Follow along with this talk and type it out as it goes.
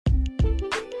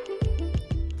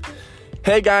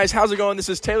Hey guys, how's it going? This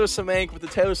is Taylor Semenk with the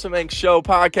Taylor Semenk Show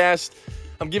podcast.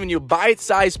 I'm giving you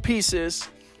bite-sized pieces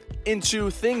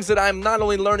into things that I'm not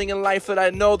only learning in life, that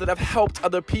I know that have helped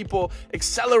other people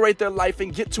accelerate their life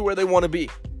and get to where they want to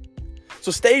be. So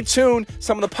stay tuned.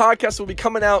 Some of the podcasts will be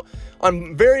coming out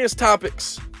on various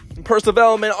topics, personal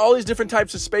development, all these different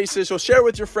types of spaces. So share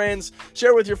with your friends,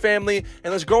 share with your family,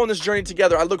 and let's go on this journey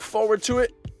together. I look forward to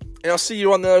it, and I'll see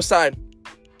you on the other side.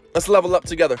 Let's level up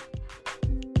together.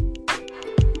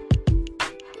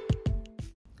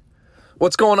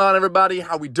 What's going on, everybody?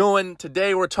 How we doing?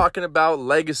 Today we're talking about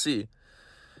legacy.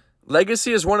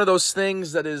 Legacy is one of those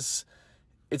things that it's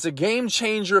a game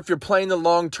changer if you're playing the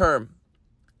long term.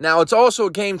 Now, it's also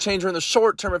a game changer in the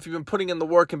short term if you've been putting in the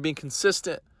work and being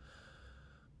consistent.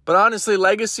 But honestly,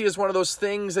 legacy is one of those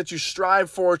things that you strive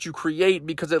for, that you create,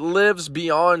 because it lives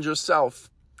beyond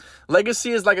yourself. Legacy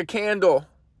is like a candle.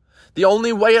 The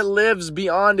only way it lives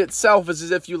beyond itself is as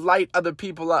if you light other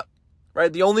people up.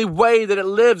 Right? The only way that it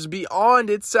lives beyond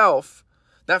itself,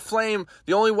 that flame,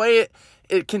 the only way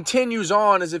it continues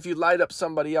on is if you light up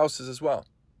somebody else's as well.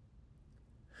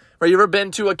 Right? You ever been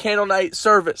to a candle night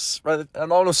service? Right? I don't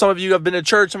know if some of you have been to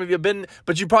church, some of you have been,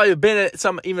 but you probably have been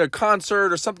at even a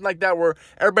concert or something like that where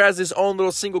everybody has this own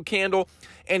little single candle,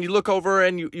 and you look over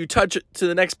and you touch it to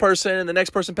the next person, and the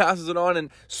next person passes it on, and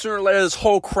sooner or later this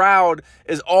whole crowd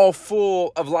is all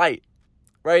full of light.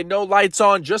 Right? No lights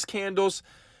on, just candles.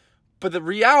 But the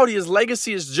reality is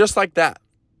legacy is just like that,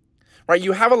 right?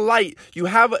 You have a light, you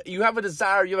have a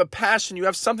desire, you have a passion, you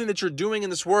have something that you're doing in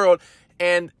this world,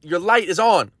 and your light is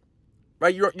on,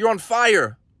 right? You're on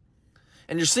fire,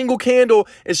 and your single candle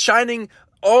is shining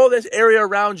all this area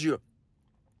around you.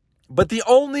 But the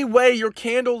only way your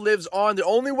candle lives on, the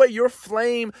only way your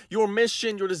flame, your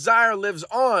mission, your desire lives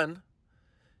on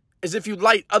is if you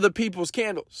light other people's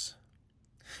candles.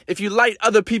 If you light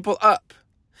other people up.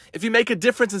 If you make a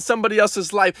difference in somebody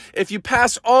else's life, if you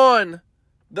pass on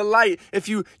the light, if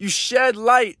you shed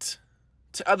light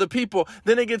to other people,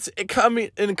 then it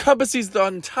encompasses the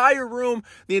entire room,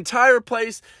 the entire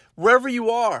place, wherever you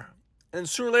are. And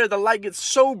sooner or later, the light gets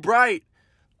so bright,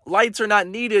 lights are not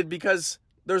needed because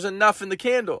there's enough in the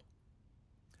candle.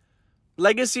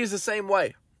 Legacy is the same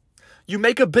way. You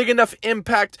make a big enough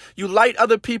impact, you light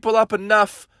other people up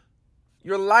enough,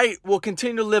 your light will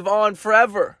continue to live on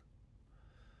forever.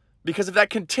 Because if that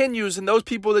continues, and those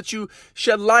people that you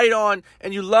shed light on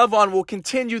and you love on will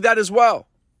continue that as well.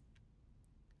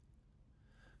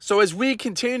 So as we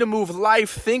continue to move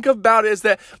life, think about it as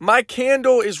that my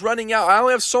candle is running out. I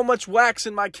only have so much wax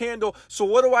in my candle. So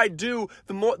what do?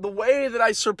 The way that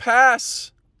I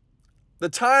surpass the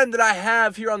time that I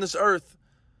have here on this earth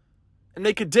and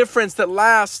make a difference that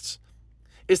lasts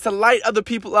is to light other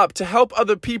people up, to help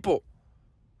other people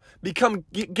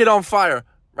get on fire.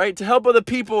 Right? To help other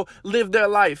people live their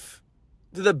life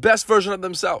to the best version of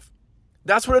themselves.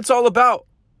 That's what it's all about.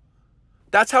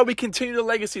 That's how we continue the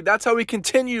legacy. That's how we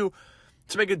continue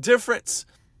to make a difference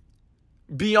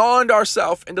beyond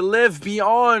ourselves and to live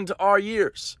beyond our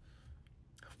years.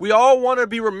 We all want to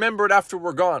be remembered after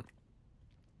we're gone.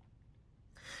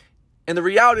 And the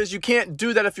reality is you can't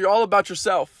do that if you're all about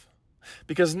yourself,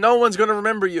 because no one's going to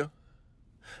remember you.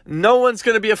 No one's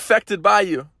going to be affected by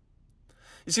you.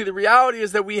 You see, the reality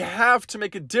is that we have to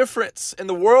make a difference in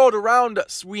the world around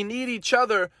us. We need each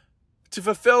other to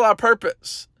fulfill our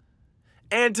purpose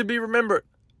and to be remembered.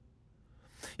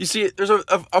 You see, there's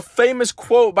a famous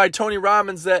quote by Tony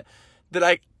Robbins that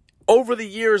over the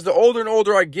years, the older and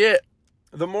older I get,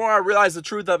 the more I realize the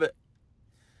truth of it.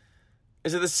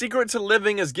 Is that the secret to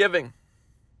living is giving.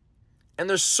 And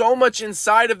there's so much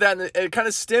inside of that, and it kind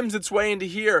of stems its way into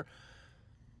here.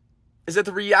 Is that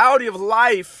the reality of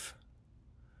life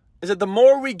is that the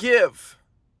more we give,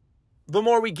 the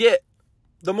more we get.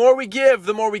 The more we give,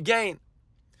 the more we gain.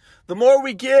 The more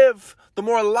we give, the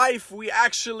more life we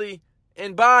actually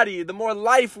embody. The more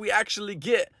life we actually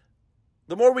get.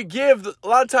 The more we give, a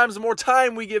lot of times the more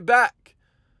time we give back.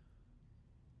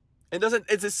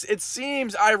 It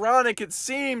seems ironic. It just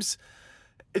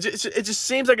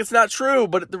seems like it's not true,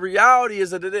 but the reality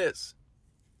is that it is.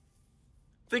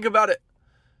 Think about it.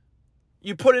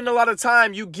 You put in a lot of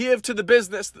time, you give to the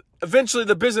business, eventually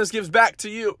the business gives back to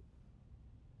you.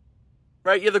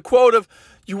 Right? You have the quote of,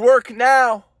 you work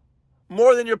now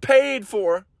more than you're paid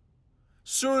for.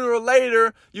 Sooner or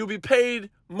later, you'll be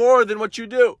paid more than what you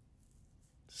do.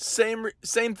 Same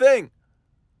thing.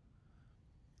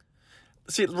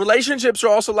 See, relationships are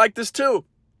also like this too.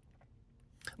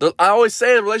 I always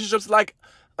say relationships like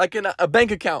in a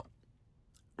bank account.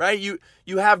 Right? You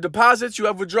have deposits, you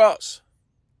have withdrawals.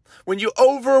 When you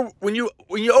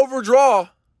overdraw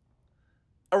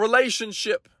a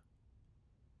relationship,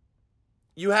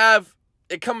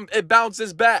 it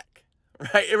bounces back,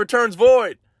 right? It returns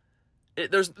void.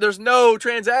 There's no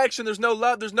transaction, there's no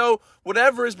love, there's no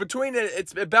whatever is between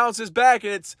it. It bounces back,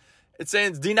 and it's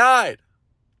saying it's denied.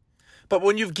 But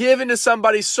when you've given to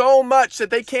somebody so much that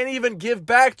they can't even give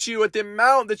back to you at the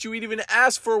amount that you even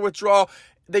ask for a withdrawal,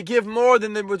 they give more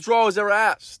than the withdrawal is ever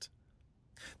asked.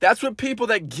 That's what people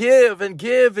that give and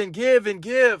give and give and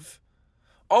give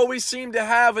always seem to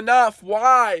have enough.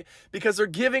 Why? Because they're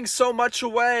giving so much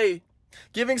away,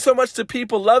 giving so much to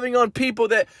people, loving on people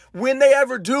that when they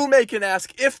ever do make an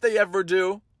ask, if they ever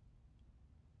do,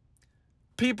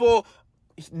 people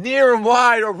near and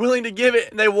wide are willing to give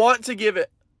it, and they want to give it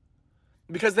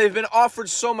because they've been offered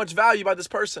so much value by this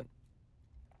person.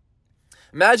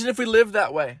 Imagine if we lived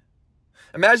that way.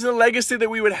 Imagine the legacy that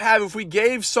we would have if we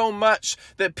gave so much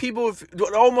that people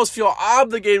would almost feel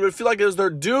obligated, would feel like it was their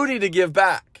duty to give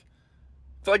back.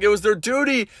 Feel like it was their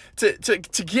duty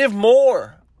to give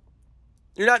more.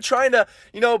 You're not trying to,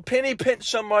 penny pinch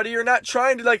somebody. You're not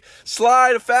trying to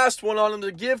slide a fast one on them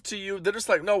to give to you. They're just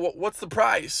like, no, what's the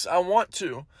price? I want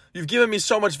to. You've given me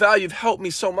so much value. You've helped me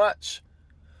so much.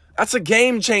 That's a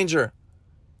game changer.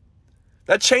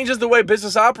 That changes the way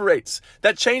business operates.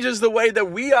 That changes the way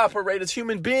that we operate as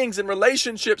human beings in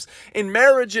relationships, in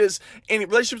marriages, in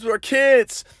relationships with our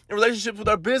kids, in relationships with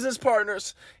our business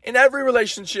partners, in every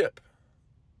relationship.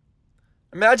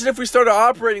 Imagine if we started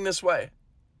operating this way.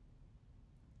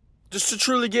 Just to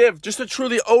truly give, just to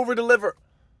truly over-deliver.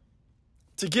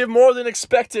 To give more than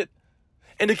expected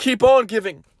and to keep on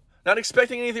giving. Not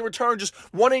expecting anything in return, just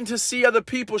wanting to see other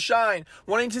people shine,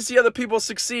 wanting to see other people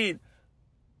succeed.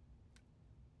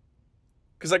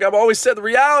 Because like I've always said, the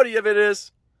reality of it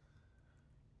is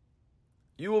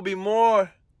you will be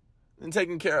more than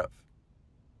taken care of.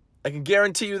 I can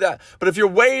guarantee you that. But if you're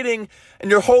waiting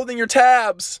and you're holding your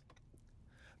tabs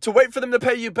to wait for them to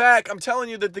pay you back, I'm telling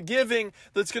you that the giving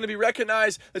that's going to be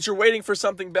recognized, that you're waiting for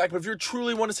something back. But if you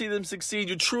truly want to see them succeed,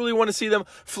 you truly want to see them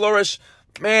flourish,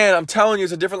 man, I'm telling you,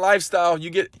 it's a different lifestyle.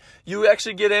 You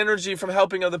actually get energy from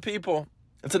helping other people.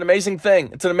 It's an amazing thing.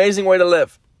 It's an amazing way to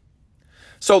live.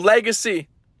 So legacy,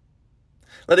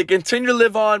 let it continue to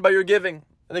live on by your giving.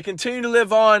 Let it continue to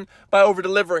live on by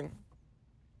over-delivering.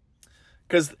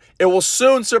 Because it will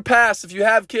soon surpass, if you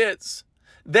have kids,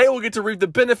 they will get to reap the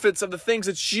benefits of the things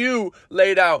that you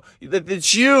laid out,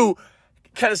 that you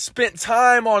kind of spent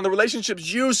time on, the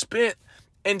relationships you spent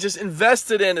and just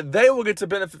invested in, and they will get to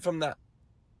benefit from that.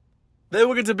 They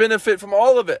will get to benefit from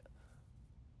all of it.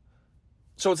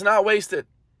 So it's not wasted.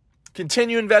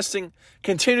 Continue investing.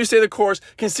 Continue to stay the course.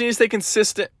 Continue to stay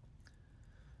consistent.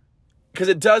 Because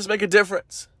it does make a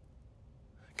difference.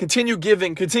 Continue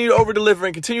giving. Continue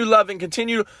over-delivering. Continue loving.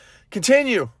 Continue.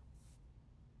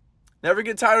 Never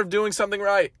get tired of doing something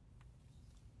right.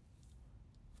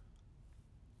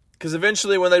 Because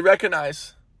eventually when they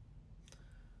recognize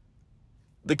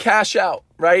the cash out,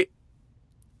 right?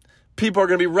 People are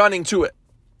going to be running to it.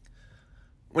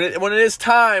 When it is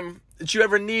time that you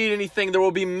ever need anything, there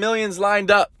will be millions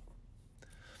lined up.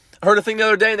 I heard a thing the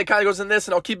other day, and it kind of goes in this,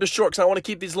 and I'll keep it short because I don't want to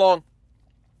keep these long.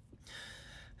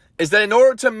 Is that in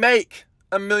order to make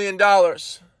 $1 million,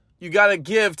 you got to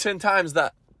give 10 times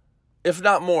that, if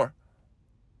not more.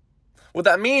 What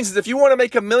that means is if you want to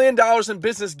make $1 million in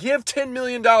business, give $10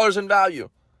 million in value.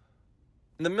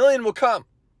 And the million will come.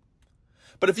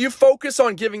 But if you focus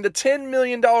on giving the $10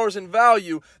 million in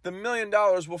value, the $1 million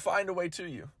will find a way to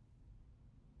you.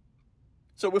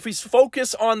 So if we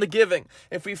focus on the giving,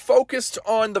 if we focused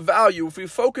on the value, if we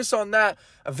focus on that,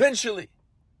 eventually,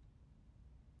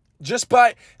 just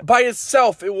by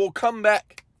itself, it will come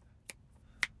back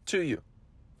to you.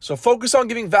 So focus on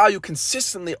giving value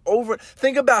consistently over.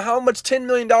 Think about how much $10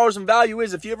 million in value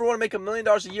is. If you ever want to make $1 million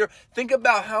a year, think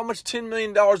about how much $10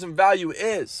 million in value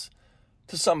is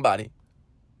to somebody.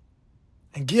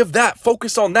 And give that.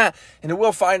 Focus on that. And it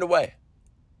will find a way.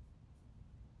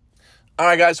 All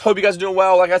right, guys. Hope you guys are doing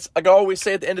well. Like I always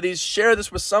say at the end of these, share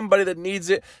this with somebody that needs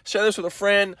it. Share this with a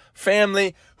friend,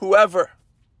 family, whoever.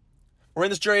 We're in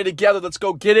this journey together. Let's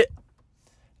go get it.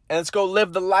 And let's go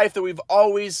live the life that we've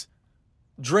always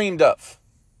dreamed of.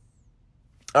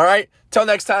 All right. Till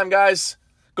next time, guys.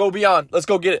 Go beyond. Let's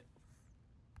go get it.